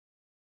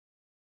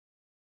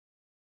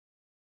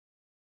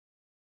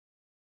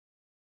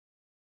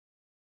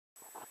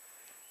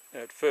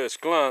At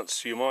first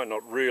glance you might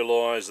not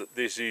realise that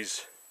this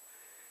is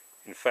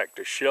in fact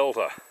a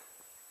shelter.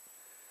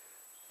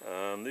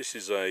 This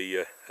is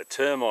a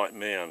termite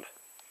mound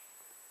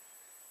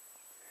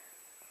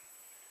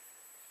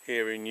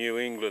here in New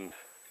England,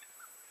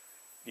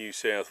 New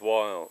South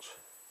Wales.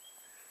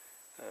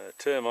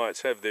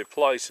 Termites have their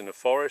place in the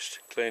forest,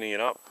 cleaning it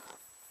up,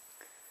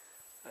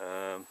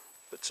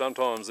 but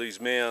sometimes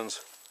these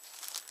mounds,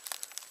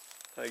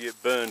 they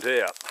get burnt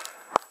out.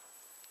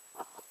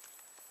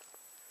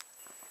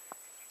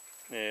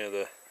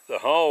 Now the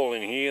hole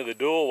in here, the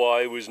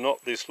doorway, was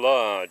not this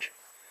large,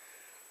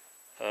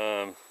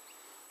 but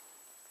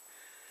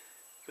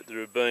there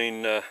have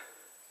been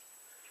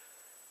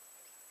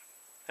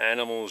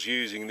animals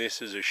using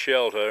this as a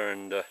shelter,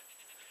 and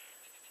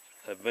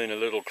they've been a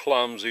little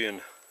clumsy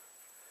in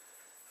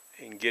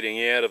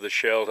getting out of the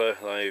shelter.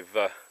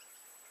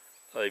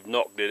 They've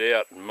knocked it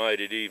out and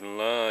made it even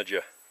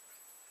larger,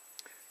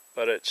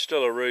 but it's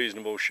still a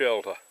reasonable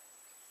shelter.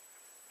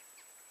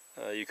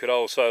 You could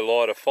also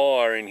light a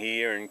fire in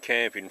here and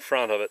camp in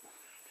front of it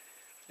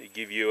to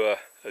give you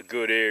a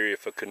good area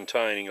for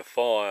containing a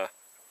fire.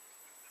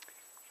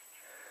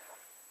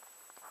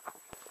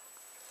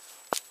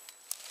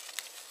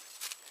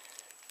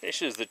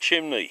 This is the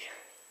chimney.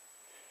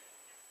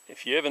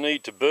 If you ever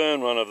need to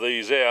burn one of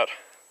these out,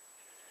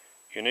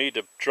 you need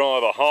to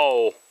drive a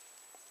hole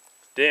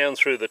down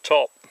through the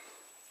top,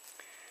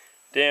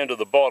 down to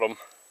the bottom,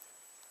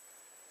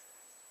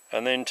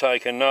 and then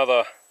take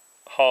another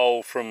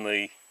hole from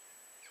the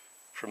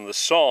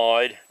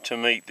side to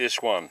meet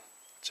this one.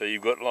 So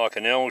you've got like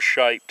an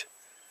L-shaped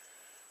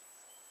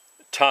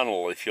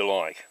tunnel, if you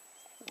like.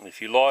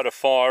 If you light a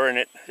fire in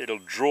it, it'll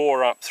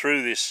draw up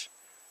through this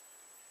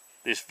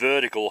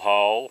vertical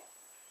hole,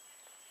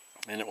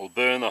 and it will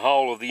burn the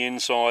whole of the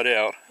inside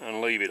out and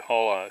leave it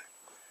hollow.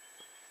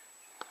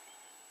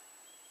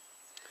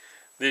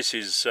 This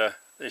is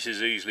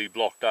easily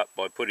blocked up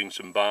by putting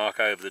some bark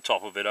over the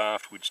top of it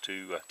afterwards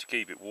to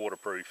keep it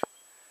waterproof.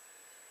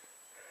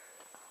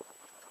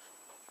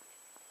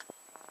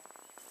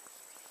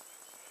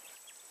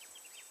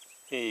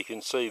 Here you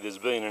can see there's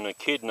been an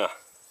echidna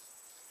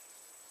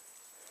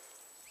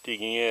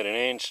digging out an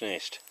ant's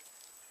nest.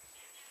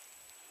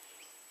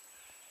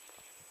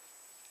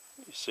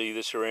 You see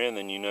this around,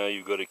 then you know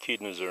you've got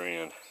echidnas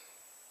around.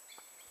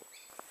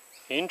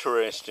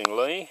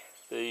 Interestingly,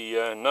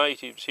 the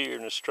natives here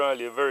in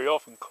Australia very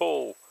often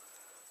call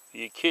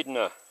the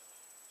echidna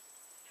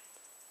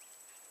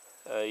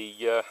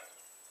a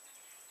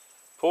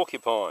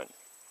porcupine.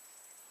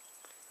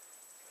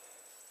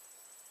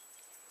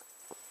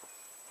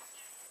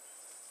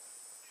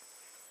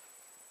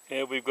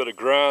 Now we've got a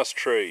grass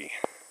tree.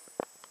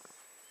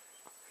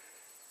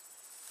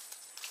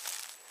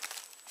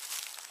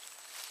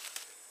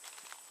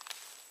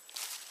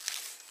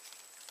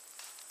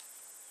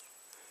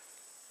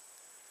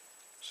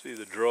 See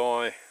the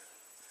dry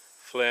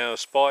flower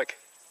spike,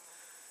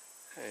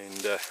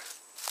 and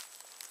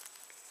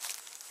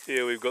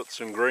here we've got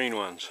some green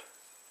ones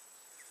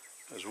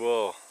as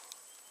well.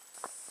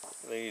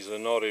 These are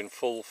not in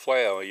full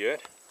flower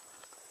yet.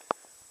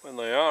 When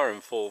they are in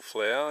full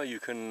flower, you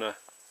can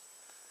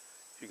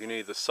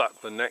either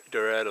suck the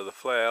nectar out of the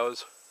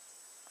flowers,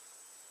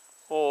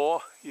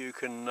 or you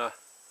can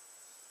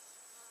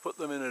put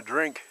them in a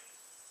drink.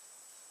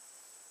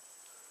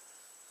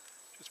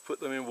 Just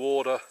put them in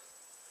water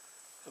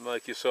and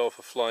make yourself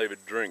a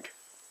flavoured drink.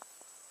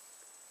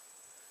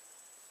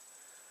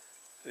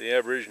 The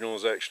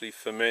Aboriginals actually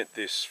ferment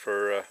this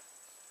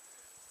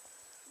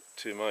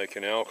to make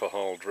an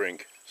alcohol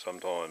drink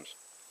sometimes.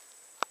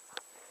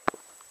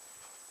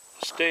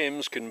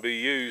 Stems can be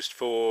used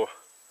for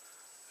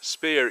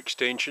spear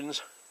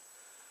extensions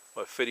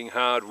by fitting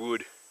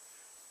hardwood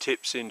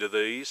tips into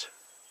these.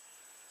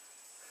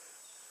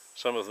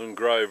 Some of them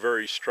grow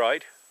very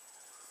straight.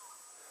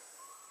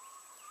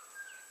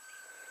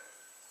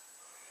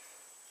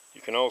 You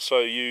can also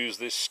use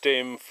this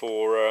stem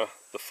for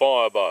the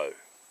fire bow,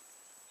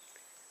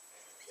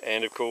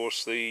 and of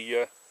course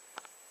the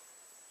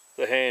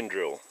hand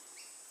drill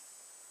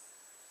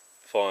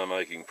fire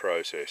making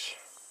process.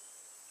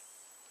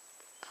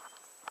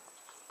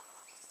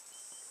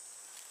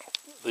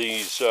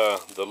 These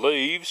the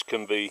leaves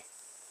can be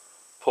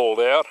pulled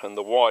out and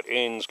the white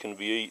ends can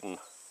be eaten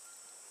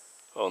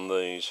on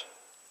these.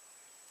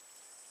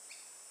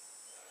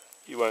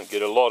 You won't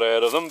get a lot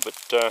out of them,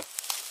 but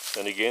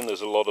then again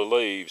there's a lot of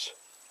leaves.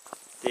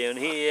 Down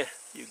here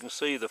you can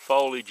see the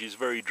foliage is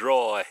very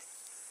dry.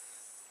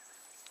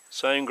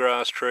 Same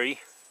grass tree.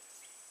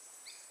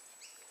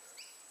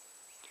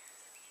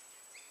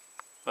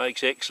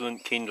 Makes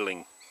excellent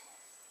kindling.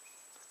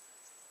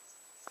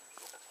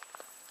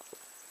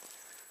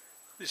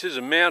 This is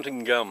a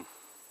mountain gum.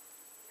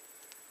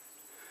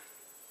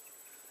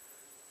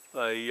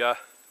 They're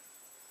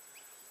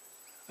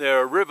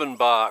a ribbon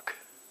bark,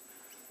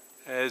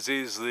 as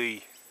is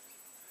the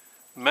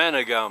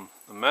manna gum.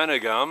 The manna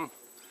gum,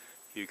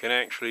 you can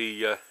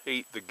actually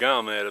eat the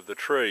gum out of the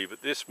tree,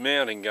 but this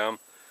mountain gum,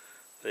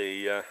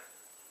 the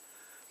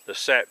the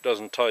sap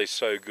doesn't taste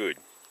so good.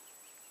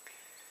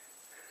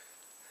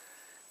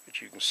 But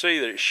you can see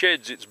that it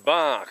sheds its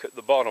bark at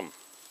the bottom.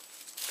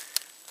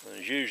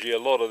 There's usually a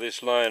lot of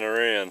this laying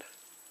around,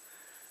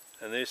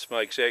 and this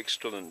makes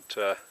excellent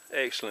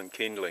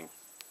kindling.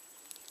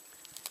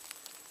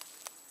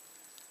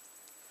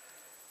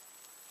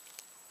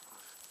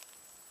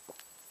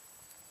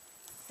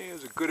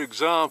 Here's a good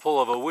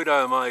example of a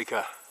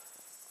widowmaker.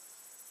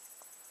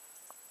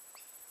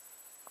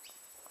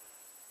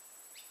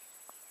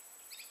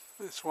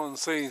 This one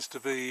seems to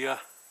be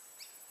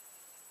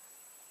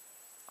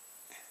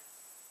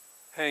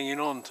hanging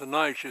on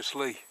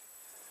tenaciously,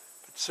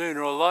 but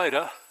sooner or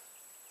later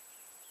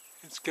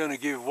it's going to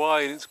give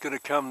way and it's going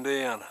to come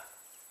down.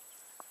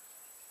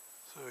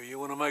 So you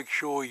want to make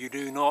sure you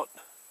do not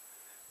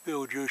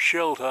build your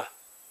shelter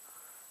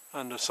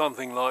under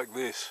something like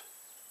this.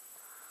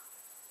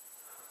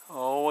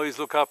 Always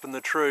look up in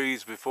the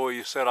trees before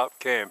you set up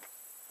camp.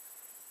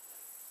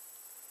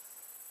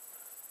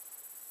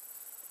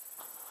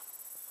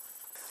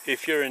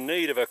 If you're in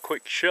need of a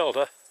quick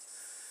shelter,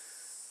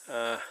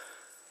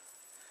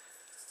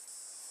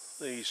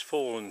 these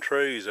fallen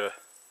trees are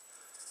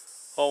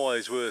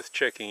always worth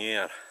checking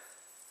out.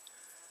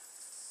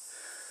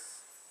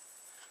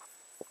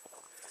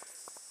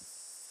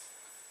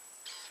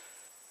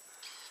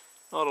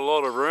 Not a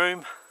lot of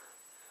room,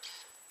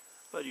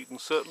 but you can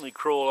certainly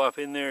crawl up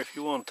in there if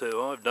you want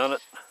to. I've done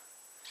it.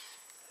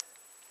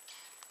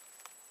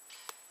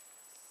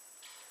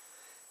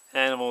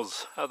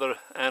 Other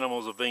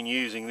animals have been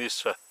using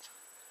this for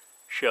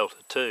shelter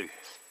too.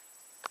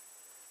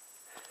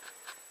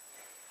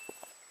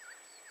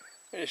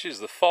 This is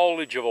the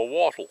foliage of a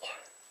wattle.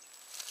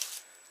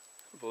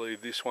 I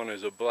believe this one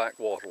is a black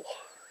wattle.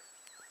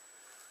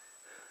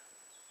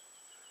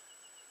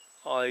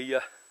 I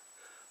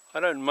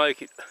don't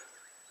make it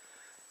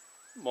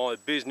my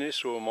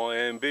business or my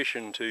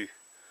ambition to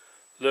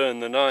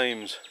learn the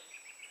names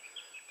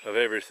of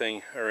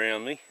everything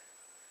around me,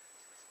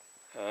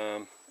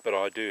 but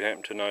I do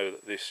happen to know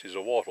that this is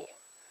a wattle.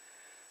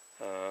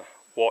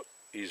 What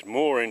is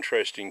more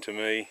interesting to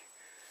me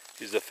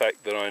is the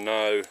fact that I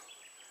know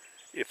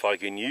if I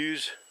can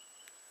use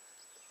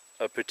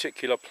a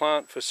particular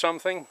plant for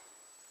something,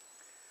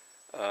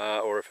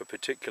 or if a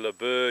particular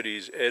bird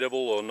is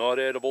edible or not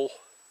edible.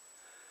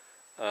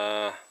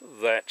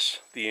 That's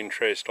the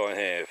interest I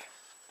have.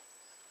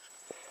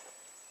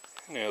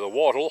 Now the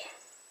wattle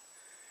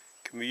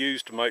can be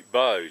used to make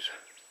bows.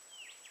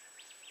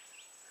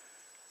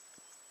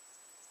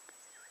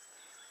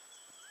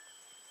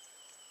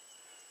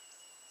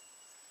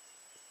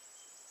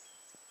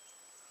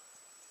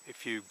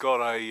 If you've got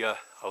a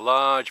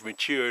large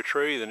mature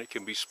tree, then it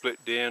can be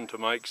split down to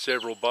make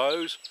several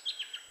bows,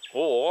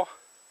 or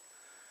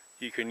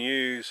you can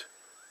use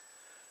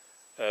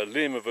a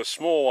limb of a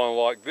small one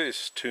like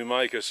this to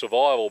make a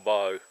survival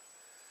bow,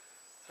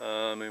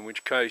 in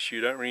which case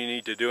you don't really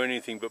need to do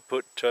anything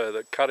but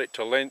cut it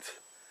to length,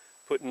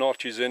 put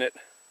notches in it,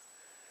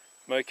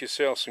 make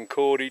yourself some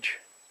cordage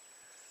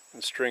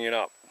and string it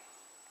up,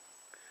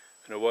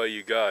 and away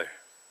you go.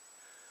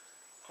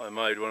 I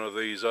made one of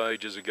these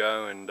ages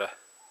ago, and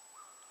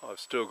I've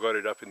still got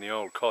it up in the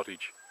old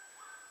cottage.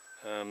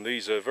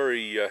 These are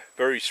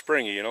very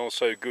springy and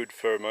also good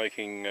for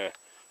making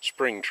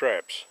spring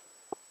traps.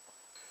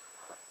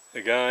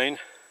 Again,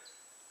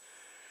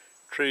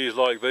 trees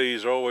like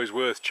these are always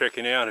worth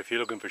checking out if you're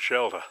looking for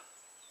shelter.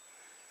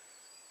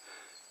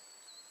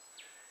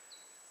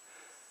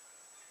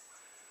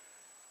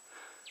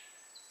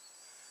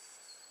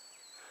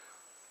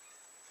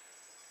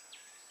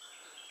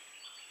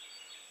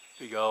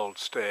 Big old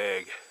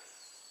stag.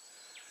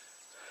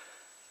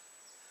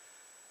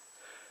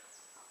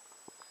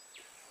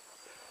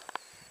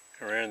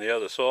 Around the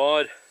other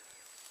side.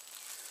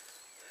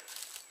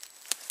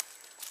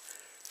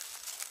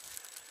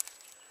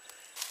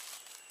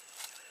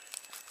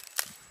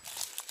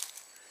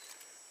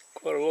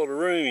 Quite a lot of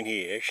room in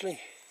here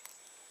actually.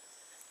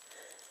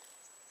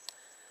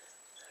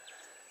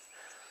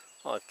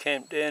 I've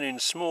camped down in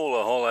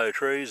smaller hollow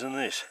trees than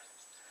this.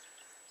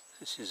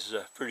 This is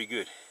pretty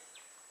good.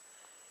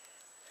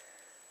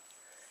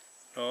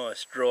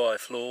 Nice dry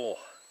floor.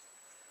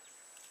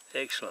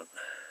 Excellent.